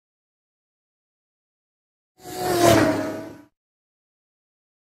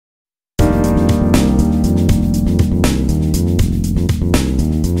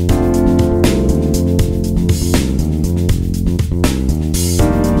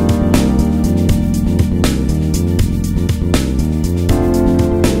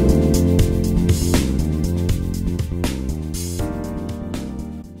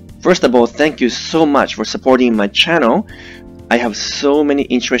First of all, thank you so much for supporting my channel. I have so many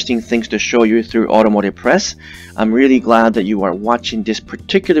interesting things to show you through Automotive Press. I'm really glad that you are watching this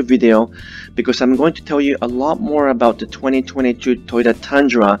particular video because I'm going to tell you a lot more about the 2022 Toyota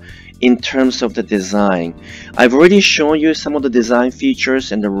Tundra in terms of the design. I've already shown you some of the design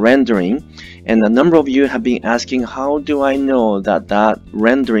features and the rendering, and a number of you have been asking, how do I know that that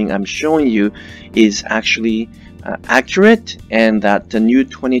rendering I'm showing you is actually accurate and that the new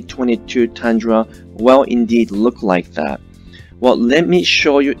 2022 Tundra will indeed look like that? Well, let me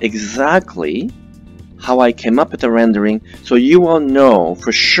show you exactly how I came up with the rendering so you will know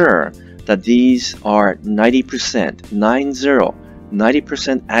for sure that these are 90%,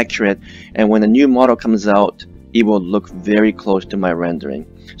 90% accurate, and when a new model comes out, it will look very close to my rendering.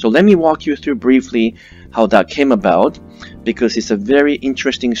 So let me walk you through briefly how that came about, because it's a very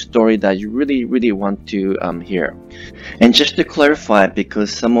interesting story that you really want to hear. And just to clarify, because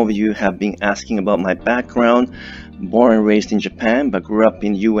some of you have been asking about my background, born and raised in Japan but grew up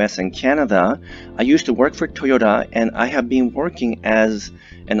in US and Canada, I used to work for Toyota, and I have been working as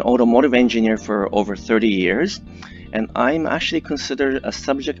an automotive engineer for over 30 years, and I'm actually considered a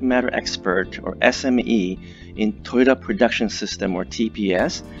subject matter expert, or SME, in Toyota Production System, or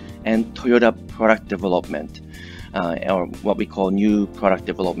TPS, and Toyota Product Development, or what we call New Product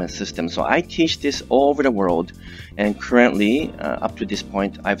Development System. So I teach this all over the world, and currently, up to this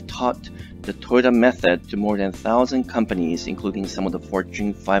point, I've taught the Toyota method to more than 1,000 companies, including some of the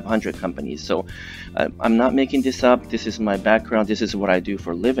Fortune 500 companies. So I'm not making this up. This is my background. This is what I do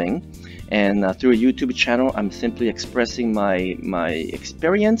for a living. And through a YouTube channel, I'm simply expressing my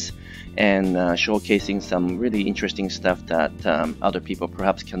experience and showcasing some really interesting stuff that other people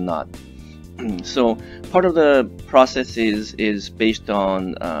perhaps cannot. So part of the process is based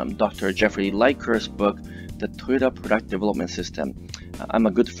on Dr. Jeffrey Liker's book, The Toyota Product Development System. I'm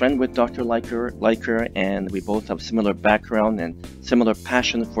a good friend with Dr. Liker, and we both have similar background and similar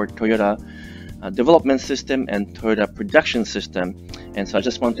passion for Toyota development system and Toyota production system. And so I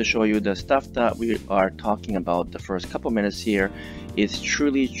just want to show you the stuff that we are talking about the first couple minutes here is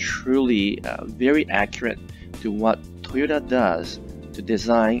truly very accurate to what Toyota does to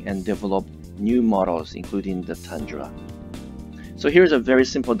design and develop new models, including the Tundra. So here's a very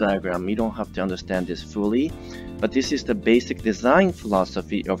simple diagram. You don't have to understand this fully, but this is the basic design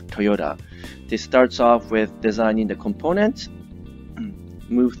philosophy of Toyota. This starts off with designing the components,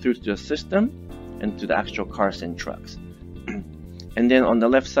 move through to the system, and to the actual cars and trucks. And then on the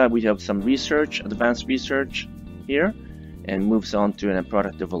left side, we have some research, advanced research here, and moves on to a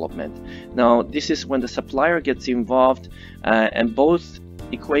product development. Now, this is when the supplier gets involved, and both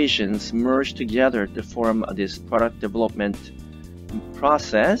equations merge together to form this product development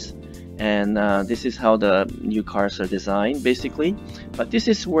process. And this is how the new cars are designed, basically. But this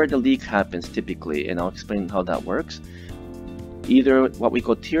is where the leak happens typically, and I'll explain how that works. Either what we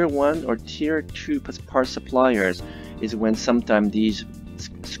call tier 1 or tier 2 part suppliers is when sometimes these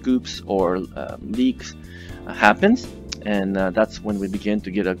scoops or leaks happens, and that's when we begin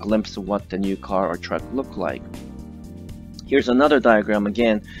to get a glimpse of what the new car or truck look like. Here's another diagram.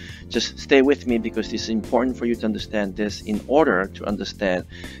 Again, just stay with me because it's important for you to understand this in order to understand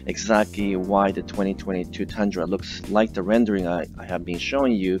exactly why the 2022 Tundra looks like the rendering I have been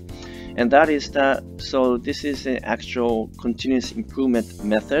showing you. And that is that, so this is an actual continuous improvement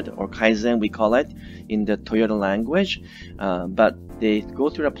method, or Kaizen we call it in the Toyota language. But they go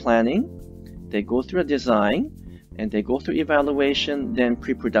through a planning, they go through a design, and they go through evaluation, then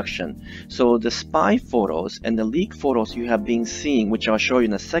pre-production. So the spy photos and the leak photos you have been seeing, which I'll show you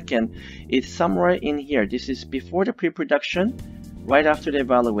in a second, is somewhere in here. This is before the pre-production, right after the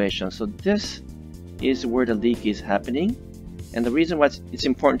evaluation. So this is where the leak is happening. And the reason why it's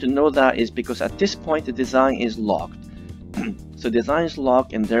important to know that is because at this point the design is locked. So design is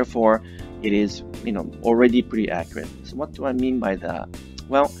locked, and therefore it is, already pretty accurate. So what do I mean by that?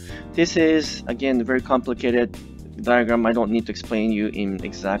 Well, this is again a very complicated diagram. I don't need to explain you in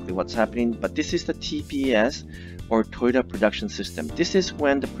exactly what's happening, but this is the TPS, or Toyota Production System. This is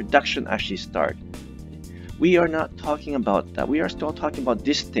when the production actually starts. We are not talking about that. We are still talking about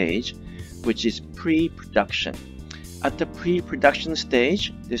this stage, which is pre-production. At the pre-production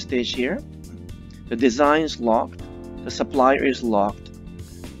stage, this stage here, the design is locked, the supplier is locked,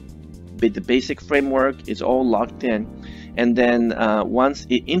 but the basic framework is all locked in, and then once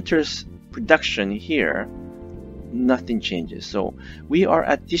it enters production here, nothing changes. So we are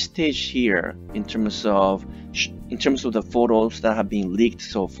at this stage here in terms of the photos that have been leaked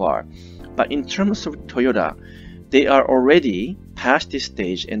so far. But in terms of Toyota, they are already past this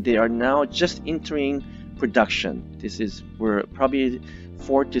stage, and they are now just entering production. This is, we're probably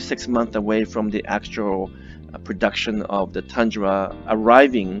 4 to 6 months away from the actual production of the Tundra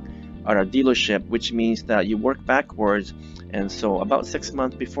arriving at our dealership, which means that you work backwards, and so about 6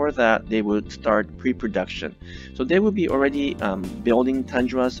 months before that they would start pre-production. So they will be already building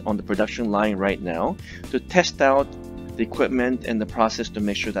Tundras on the production line right now to test out the equipment and the process to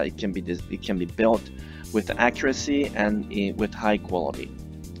make sure that it can be built with accuracy and with high quality.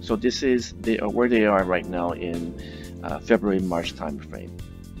 So this is where they are right now in February-March time frame.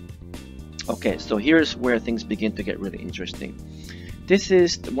 Okay, so here's where things begin to get really interesting. This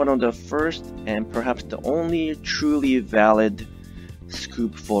is one of the first and perhaps the only truly valid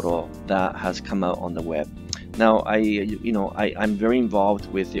scoop photo that has come out on the web. Now, I'm very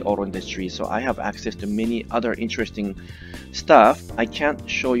involved with the auto industry, so I have access to many other interesting stuff. I can't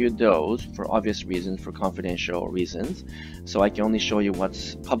show you those for obvious reasons, for confidential reasons, so I can only show you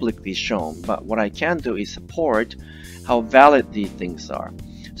what's publicly shown. But what I can do is support how valid these things are.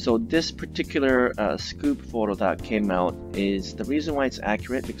 So this particular scoop photo that came out is the reason why it's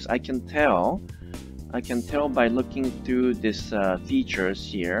accurate, because I can tell by looking through these features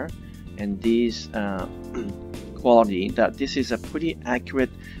here and these quality that this is a pretty accurate,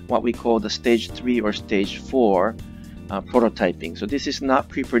 what we call the stage 3 or stage 4 prototyping. So this is not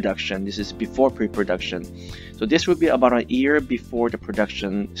pre-production, this is before pre-production. So this would be about a year before the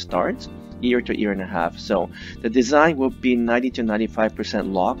production starts, year to year and a half. So the design will be 90 to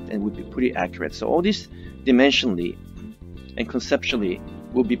 95% locked and would be pretty accurate. So all this dimensionally and conceptually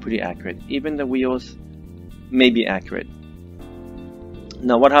will be pretty accurate. Even the wheels may be accurate.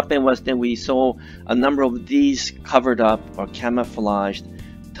 Now what happened was then we saw a number of these covered up or camouflaged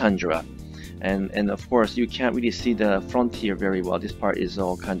Tundra, and of course you can't really see the front here very well. This part is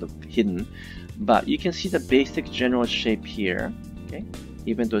all kind of hidden, but you can see the basic general shape here, okay,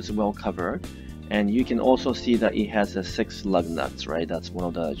 even though it's well covered. And you can also see that it has a 6 lug nuts, right? That's one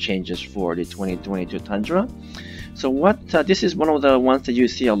of the changes for the 2022 Tundra. So what this is one of the ones that you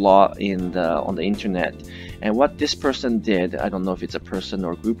see a lot on the internet. And what this person did, I don't know if it's a person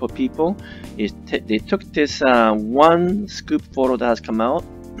or a group of people, is they took this one scoop photo that has come out,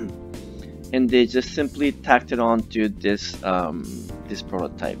 and they just simply tacked it on to this this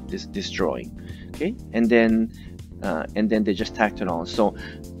prototype, this drawing, okay? And then they just tacked it on. So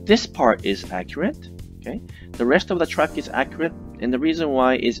this part is accurate, okay? The rest of the truck is accurate, and the reason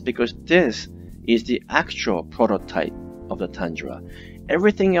why is because this is the actual prototype of the Tundra.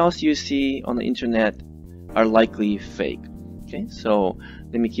 Everything else you see on the internet are likely fake, okay? So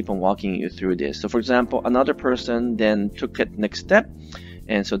let me keep on walking you through this. So for example, another person then took it next step,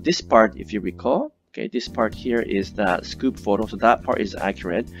 and so this part, if you recall, okay, this part here is that scoop photo, so that part is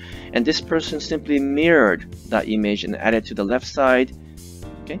accurate, and this person simply mirrored that image and added to the left side,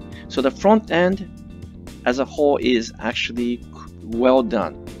 okay? So the front end as a whole is actually well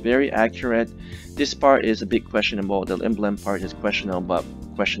done, very accurate. This part is a bit questionable, the emblem part is questionable,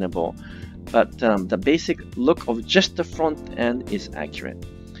 but the basic look of just the front end is accurate.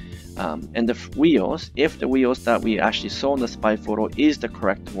 And the wheels, if the wheels that we actually saw in the spy photo is the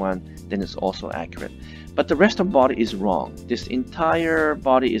correct one, then it's also accurate. But the rest of the body is wrong. This entire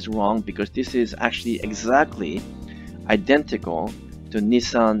body is wrong because this is actually exactly identical to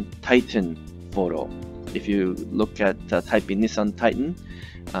Nissan Titan photo. If you look at type in Nissan Titan,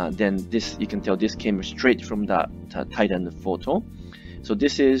 then this, you can tell this came straight from that Titan photo. So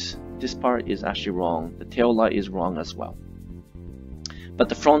this part is actually wrong. The tail light is wrong as well, but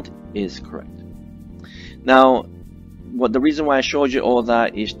the front is correct. Now, the reason why I showed you all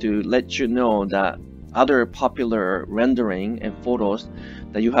that is to let you know that other popular rendering and photos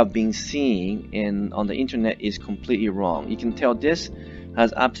that you have been seeing on the internet is completely wrong. You can tell this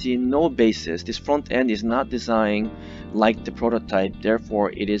has absolutely no basis. This front end is not designed like the prototype,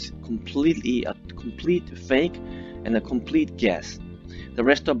 therefore it is completely a complete fake and a complete guess. The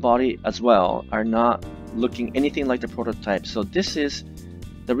rest of the body as well are not looking anything like the prototype. So this is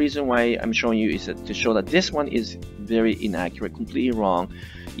the reason why I'm showing you, is to show that this one is very inaccurate, completely wrong.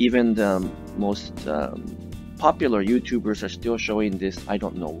 Even the most popular YouTubers are still showing this. I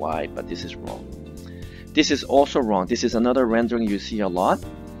don't know why, but this is wrong. This is also wrong. This is another rendering you see a lot.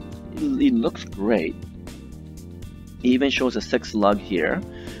 It looks great. It even shows a 6 lug here,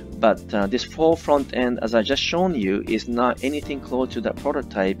 but this full front end, as I just shown you, is not anything close to that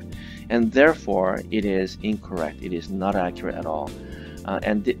prototype, and therefore it is incorrect. It is not accurate at all.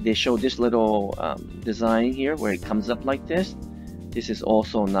 And they show this little design here where it comes up like this. This is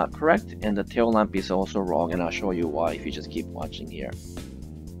also not correct, and the tail lamp is also wrong, and I'll show you why if you just keep watching here.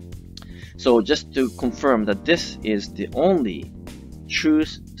 So just to confirm that this is the only true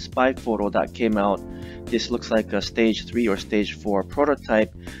spy photo that came out this looks like a stage 3 or stage 4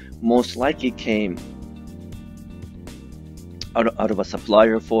 prototype, most likely came out of a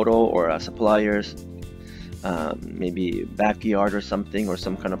supplier photo or a supplier's maybe backyard or something, or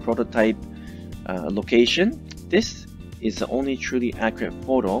some kind of prototype location. This is the only truly accurate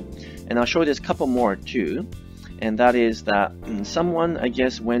photo, and I'll show you this couple more too. And that is that someone, I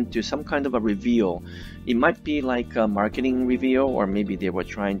guess, went to some kind of a reveal. It might be like a marketing reveal, or maybe they were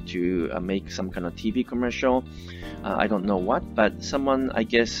trying to make some kind of TV commercial. I don't know what, but someone, I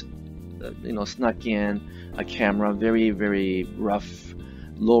guess, snuck in a camera, very rough,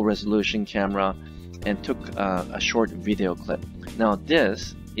 low resolution camera, and took a short video clip. Now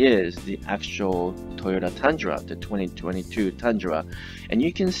this is the actual Toyota Tundra, the 2022 Tundra, and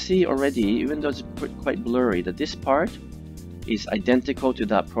you can see already, even though it's quite blurry, that this part is identical to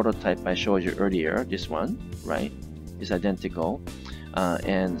that prototype I showed you earlier. This one, right, is identical,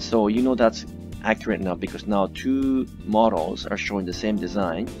 and so that's accurate now, because now two models are showing the same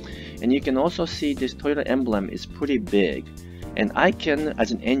design. And you can also see this Toyota emblem is pretty big, and I can,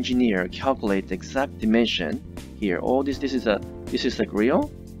 as an engineer, calculate the exact dimension here. All this is the grill,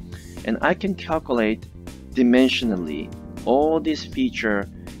 and I can calculate dimensionally all this feature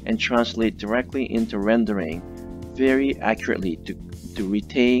and translate directly into rendering very accurately to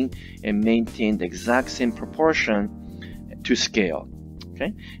retain and maintain the exact same proportion to scale.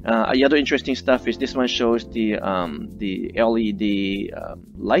 Okay. The other interesting stuff is this one shows the LED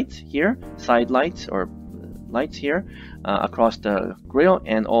lights here, side lights or lights here across the grill,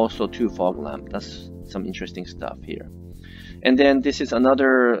 and also two fog lamps. That's some interesting stuff here. And then this is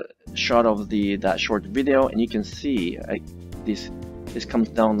another shot of that short video, and you can see this comes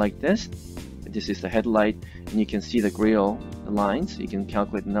down like this. This is the headlight, and you can see the grill, the lines. You can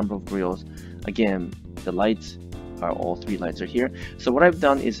calculate the number of grills. Again, the lights are, all three lights are here. So what I've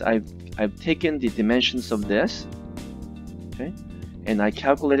done is I've taken the dimensions of this, okay, and I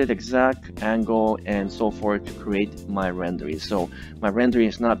calculated exact angle and so forth to create my rendering. So my rendering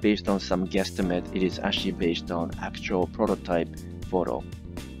is not based on some guesstimate, it is actually based on actual prototype photo.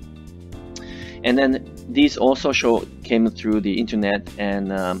 And then these also came through the internet,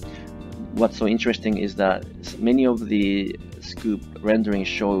 and what's so interesting is that many of the scoop renderings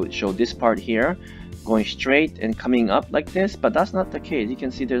show this part here going straight and coming up like this, but that's not the case. You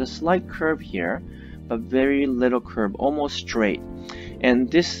can see there's a slight curve here, but very little curve, almost straight. And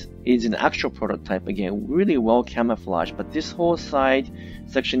this is an actual prototype, again, really well camouflaged, but this whole side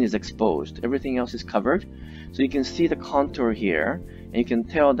section is exposed. Everything else is covered. So you can see the contour here, and you can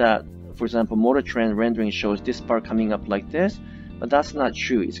tell that, for example, Motor Trend rendering shows this part coming up like this, but that's not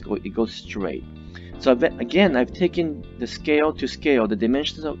true. It goes straight. So again, I've taken the scale to scale, the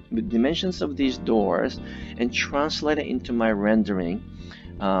dimensions of these doors, and translated into my rendering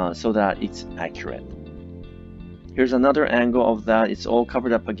so that it's accurate. Here's another angle of that. It's all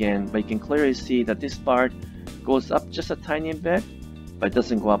covered up again, but you can clearly see that this part goes up just a tiny bit, but it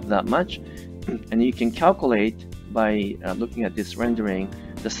doesn't go up that much. And you can calculate by looking at this rendering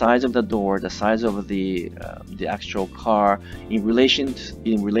the size of the door, the size of the actual car in relation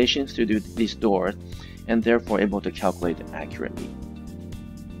to these doors, and therefore able to calculate it accurately.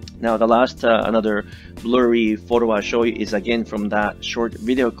 Now the last another blurry photo I'll show you is again from that short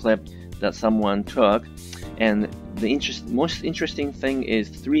video clip that someone took, and the most interesting thing is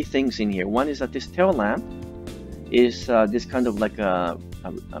three things in here. One is that this tail lamp is this kind of like a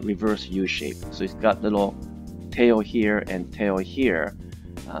reverse U shape, so it's got little tail here and tail here.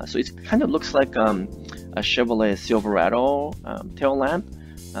 So it kind of looks like a Chevrolet Silverado tail lamp,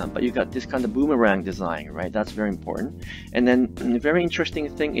 but you got this kind of boomerang design, right? That's very important. And then the very interesting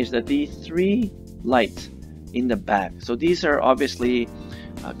thing is that these three lights in the back, so these are obviously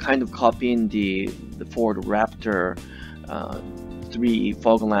kind of copying the Ford Raptor three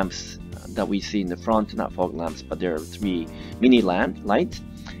fog lamps that we see in the front. Not fog lamps, but there are three mini lights.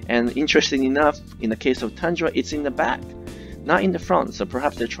 And interesting enough, in the case of Tundra, it's in the back, not in the front. So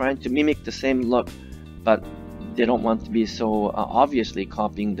perhaps they're trying to mimic the same look, but they don't want to be so obviously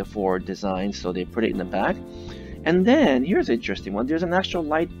copying the Ford design, so they put it in the back. And then here's an interesting one. There's an actual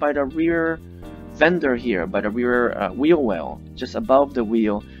light by the rear fender here, by the rear wheel well, just above the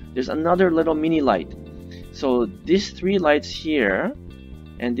wheel. There's another little mini light. So these three lights here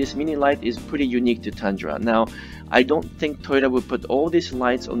and this mini light is pretty unique to Tundra. Now, I don't think Toyota would put all these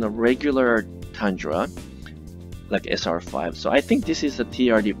lights on the regular Tundra like SR5. So I think this is the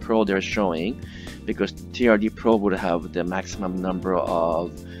TRD Pro they're showing, because TRD Pro would have the maximum number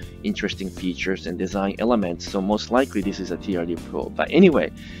of interesting features and design elements. So most likely this is a TRD Pro. But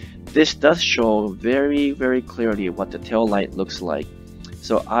anyway, this does show very, very clearly what the tail light looks like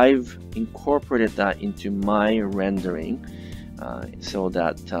So I've incorporated that into my rendering so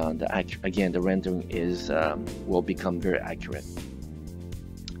that again the rendering is will become very accurate.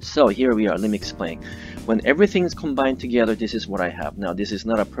 So here we are. Let me explain. When everything is combined together, this is what I have. Now this is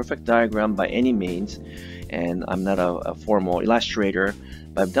not a perfect diagram by any means, and I'm not a formal illustrator,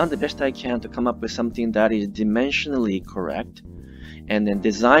 but I've done the best I can to come up with something that is dimensionally correct, and then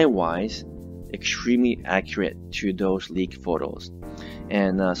design-wise extremely accurate to those leaked photos.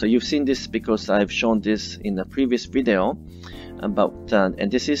 And so you've seen this because I've shown this in the previous video about,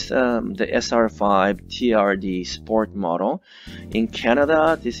 and this is the SR5 TRD Sport model. In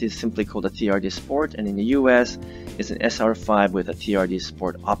Canada, this is simply called a TRD Sport, and in the US, it's an SR5 with a TRD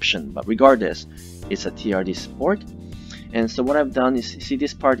Sport option. But regardless, it's a TRD Sport. And so what I've done is, see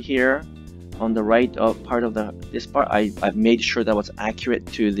this part here on the right of part of this part, I've made sure that was accurate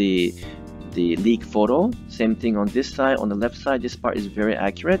to the leak photo. Same thing on this side. On the left side, this part is very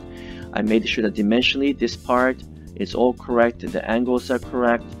accurate. I made sure that dimensionally this part is all correct, the angles are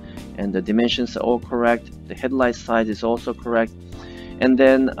correct, and the dimensions are all correct. The headlight size is also correct. And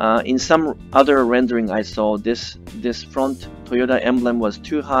then in some other rendering I saw, this front Toyota emblem was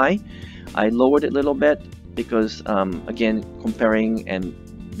too high. I lowered it a little bit because again, comparing and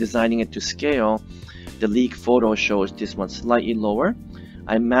designing it to scale, the leak photo shows this one slightly lower.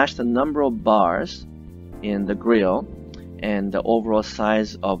 I matched the number of bars in the grille and the overall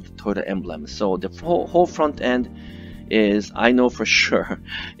size of the Toyota emblem. So the whole front end is, I know for sure,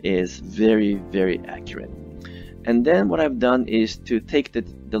 is very, very accurate. And then what I've done is to take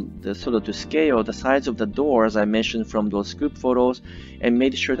the sort of to scale the size of the doors I mentioned from those scoop photos, and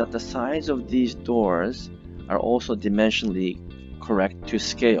made sure that the size of these doors are also dimensionally correct to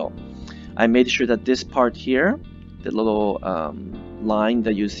scale. I made sure that this part here, the little line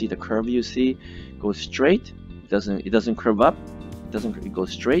that you see, the curve you see, goes straight. It doesn't curve up. It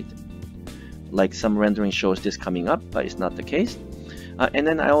goes straight. Like some rendering shows this coming up, but it's not the case. And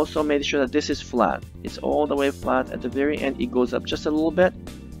then I also made sure that this is flat. It's all the way flat. At the very end, it goes up just a little bit.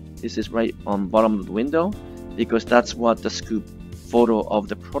 This is right on bottom of the window, because that's what the scoop photo of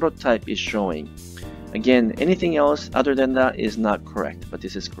the prototype is showing. Again, anything else other than that is not correct, but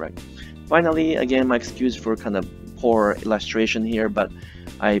this is correct. Finally, again, my excuse for kind of poor illustration here, but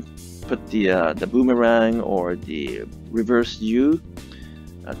I put the boomerang or the reverse U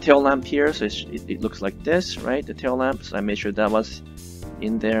tail lamp here, so it looks like this, right? The tail lamp. So I made sure that was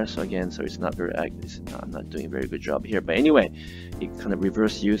in there. So again, so it's not very I'm not doing a very good job here, but anyway, it kind of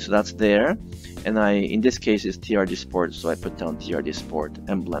reverse U, so that's there. And in this case it's TRD Sport, so I put down TRD Sport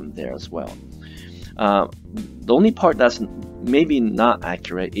emblem there as well. The only part that's maybe not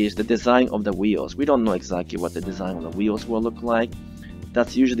accurate is the design of the wheels. We don't know exactly what the design of the wheels will look like.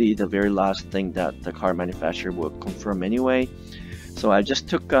 That's usually the very last thing that the car manufacturer will confirm anyway. So I just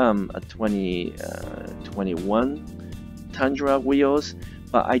took a 2021 Tundra wheels,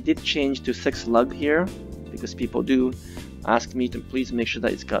 but I did change to 6 lug here because people do ask me to please make sure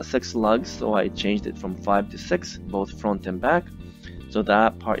that it's got 6 lugs. So I changed it from 5 to 6, both front and back. So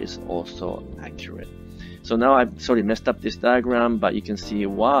that part is also accurate. So now I've sort of messed up this diagram, but you can see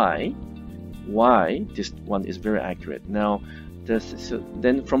why this one is very accurate. Now,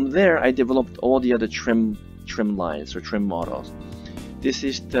 then from there I developed all the other trim lines or trim models. This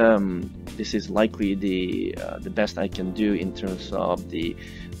is likely the best I can do in terms of the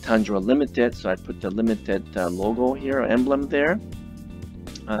Tundra Limited. So I put the Limited logo here, emblem there.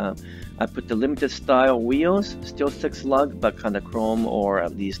 I put the Limited style wheels, still 6 lug, but kind of chrome or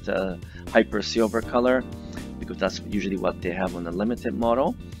at least hyper silver color, because that's usually what they have on the Limited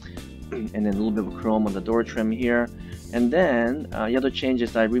model. And then a little bit of chrome on the door trim here. And then the other change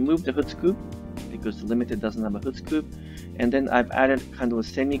is I removed the hood scoop because the Limited doesn't have a hood scoop. And then I've added kind of a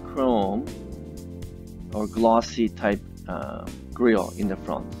semi-chrome or glossy type grille in the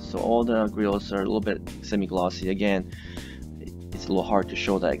front. So all the grills are a little bit semi-glossy. Again, it's a little hard to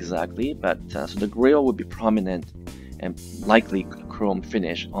show that exactly, but so the grille would be prominent and likely chrome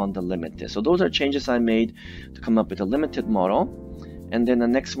finish on the Limited. So those are changes I made to come up with a Limited model. And then the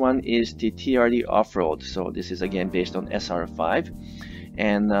next one is the TRD Off-Road. So this is again based on SR5.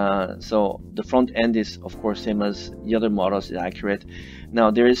 And so the front end is of course same as the other models, is accurate.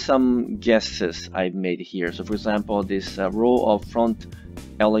 Now there is some guesses I've made here. So for example, this row of front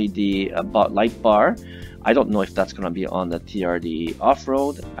LED light bar, I don't know if that's going to be on the TRD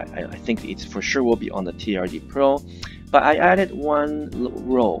Off-Road. I think it's for sure will be on the TRD Pro. But I added one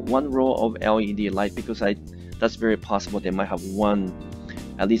row of LED light because that's very possible they might have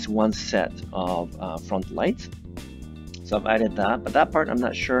at least one set of front lights. So I've added that, but that part I'm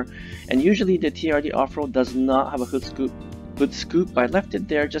not sure. And usually the TRD Off-Road does not have a hood hood scoop. I left it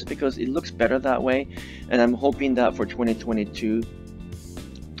there just because it looks better that way, and I'm hoping that for 2022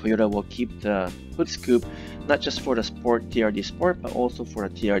 Toyota will keep the hood scoop not just for the Sport TRD Sport but also for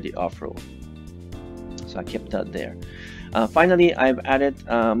the TRD Off-Road. So I kept that there. Finally, I've added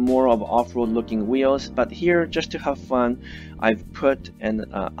more of off-road looking wheels, but here, just to have fun, I've put an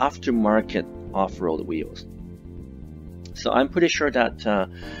aftermarket off-road wheels. So I'm pretty sure that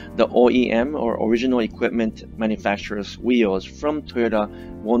the OEM or original equipment manufacturer's wheels from Toyota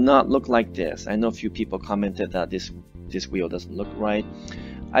will not look like this. I know a few people commented that this wheel doesn't look right.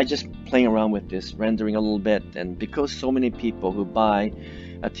 I just playing around with this, rendering a little bit, and because so many people who buy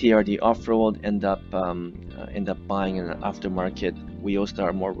a TRD off-road end up buying an aftermarket wheels that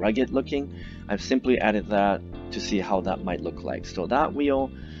are more rugged looking, I've simply added that to see how that might look like. So that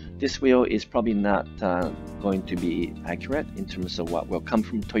wheel, this wheel is probably not going to be accurate in terms of what will come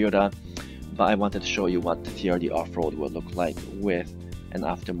from Toyota, but I wanted to show you what the TRD off-road will look like with an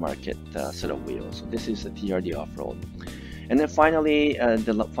aftermarket set of wheels. So this is the TRD off-road. And then finally,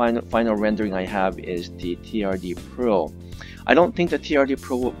 the final rendering I have is the TRD Pro. I don't think the TRD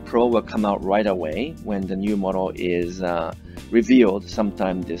Pro will come out right away when the new model is revealed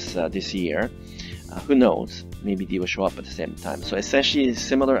sometime this year. Who knows? Maybe they will show up at the same time. So essentially, a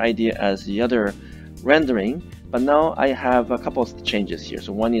similar idea as the other rendering, but now I have a couple of changes here.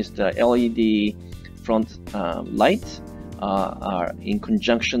 So one is the LED front lights are in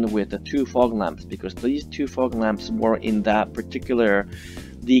conjunction with the two fog lamps, because these two fog lamps were in that particular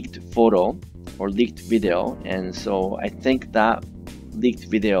leaked photo or leaked video, and so I think that leaked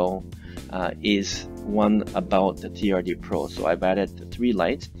video is one about the TRD Pro. So I've added 3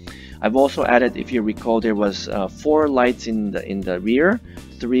 lights. I've also added, if you recall, there was 4 lights in the rear,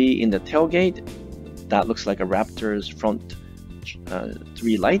 3 in the tailgate. That looks like a Raptor's front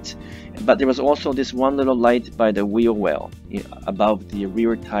 3 lights, but there was also this one little light by the wheel well above the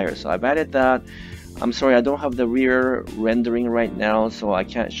rear tire. So I've added that. I'm sorry, I don't have the rear rendering right now, so I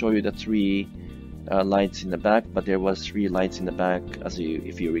can't show you the 3 lights in the back, but there was 3 lights in the back,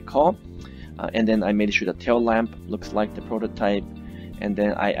 if you recall. And then I made sure the tail lamp looks like the prototype, and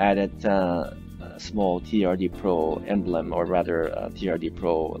then I added a small TRD Pro emblem, or rather TRD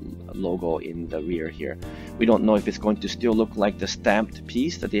Pro logo in the rear here. We don't know if it's going to still look like the stamped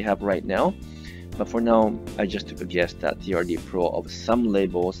piece that they have right now, but for now I just took a guess that TRD Pro of some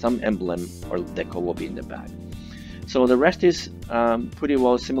label, some emblem or deco will be in the back. So the rest is pretty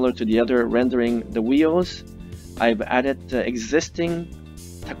well similar to the other rendering. The wheels, I've added the existing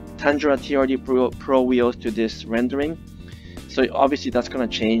Tundra TRD Pro wheels to this rendering. So obviously that's going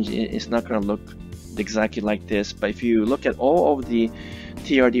to change. It's not going to look exactly like this, but if you look at all of the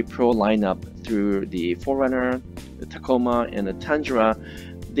TRD Pro lineup through the 4Runner, the Tacoma, and the Tundra,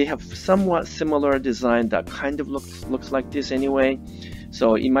 they have somewhat similar design that kind of looks like this anyway.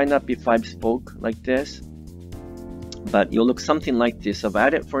 So it might not be 5-spoke like this, but you'll look something like this. So I've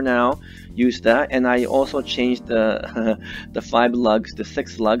added for now, use that, and I also changed the the 5 lugs, the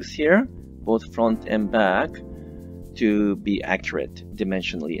 6 lugs here, both front and back, to be accurate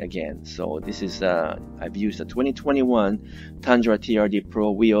dimensionally again. So this is I've used the 2021 Tundra TRD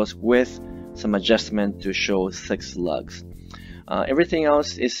Pro wheels with some adjustment to show 6 lugs. Everything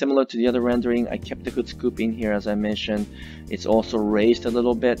else is similar to the other rendering. I kept the hood scoop in here, as I mentioned. It's also raised a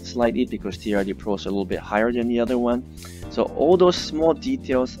little bit slightly because TRD Pro is a little bit higher than the other one. So all those small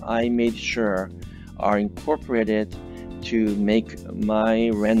details I made sure are incorporated to make my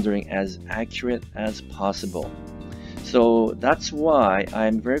rendering as accurate as possible. So that's why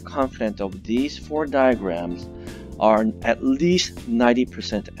I'm very confident of these 4 diagrams are at least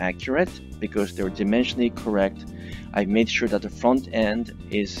 90% accurate, because they're dimensionally correct. I made sure that the front end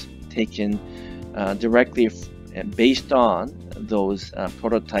is taken directly based on those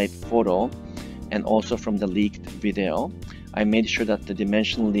prototype photo and also from the leaked video. I made sure that the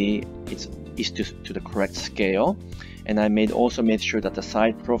dimensionally is to the correct scale, and I also made sure that the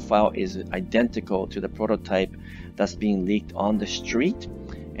side profile is identical to the prototype that's being leaked on the street,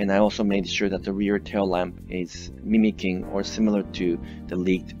 and I also made sure that the rear tail lamp is mimicking or similar to the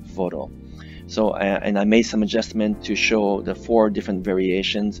leaked photo. So and I made some adjustment to show the 4 different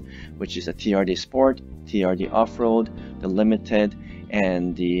variations, which is the TRD Sport, TRD Off-Road, the Limited,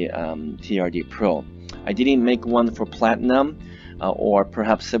 and the TRD Pro. I didn't make one for Platinum or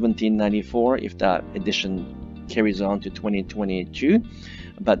perhaps 1794 if that edition carries on to 2022,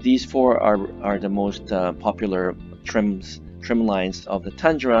 but these 4 are the most popular trim lines of the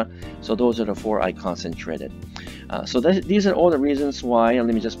Tundra, so those are the 4 I concentrated. So these are all the reasons why.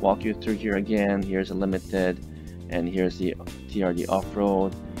 Let me just walk you through here again. Here's a Limited, and here's the TRD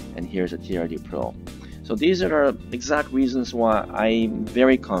Off-Road, and here's a TRD Pro. So So these are the exact reasons why I'm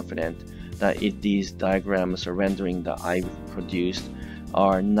very confident that these diagrams or rendering that I've produced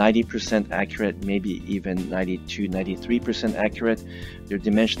are 90% accurate, maybe even 92, 93% accurate. They're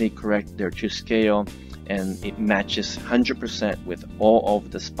dimensionally correct, they're to scale, and it matches 100% with all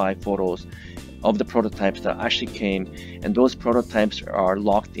of the spy photos of the prototypes that actually came. And those prototypes are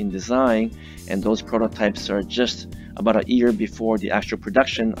locked in design, and those prototypes are just about a year before the actual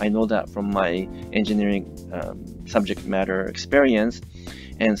production. I know that from my engineering subject matter experience.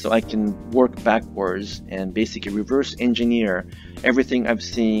 And so I can work backwards and basically reverse engineer everything I've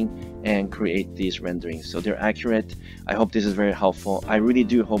seen and create these renderings. So they're accurate. I hope this is very helpful. I really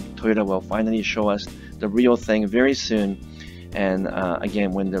do hope Toyota will finally show us the real thing very soon. And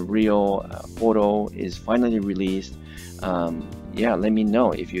again, when the real photo is finally released, yeah, let me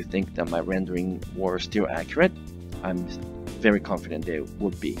know if you think that my rendering were still accurate. I'm very confident they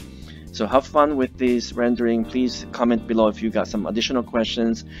would be. So have fun with this rendering. Please comment below if you got some additional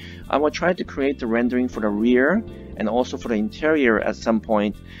questions. I will try to create the rendering for the rear and also for the interior at some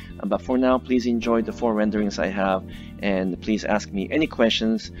point. But for now, please enjoy the 4 renderings I have, and please ask me any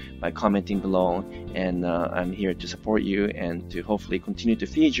questions by commenting below. And I'm here to support you and to hopefully continue to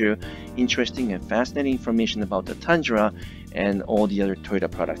feed you interesting and fascinating information about the Tundra and all the other Toyota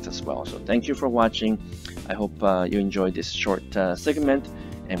products as well. So thank you for watching. I hope you enjoyed this short segment,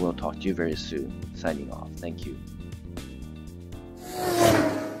 and we'll talk to you very soon. Signing off. Thank you.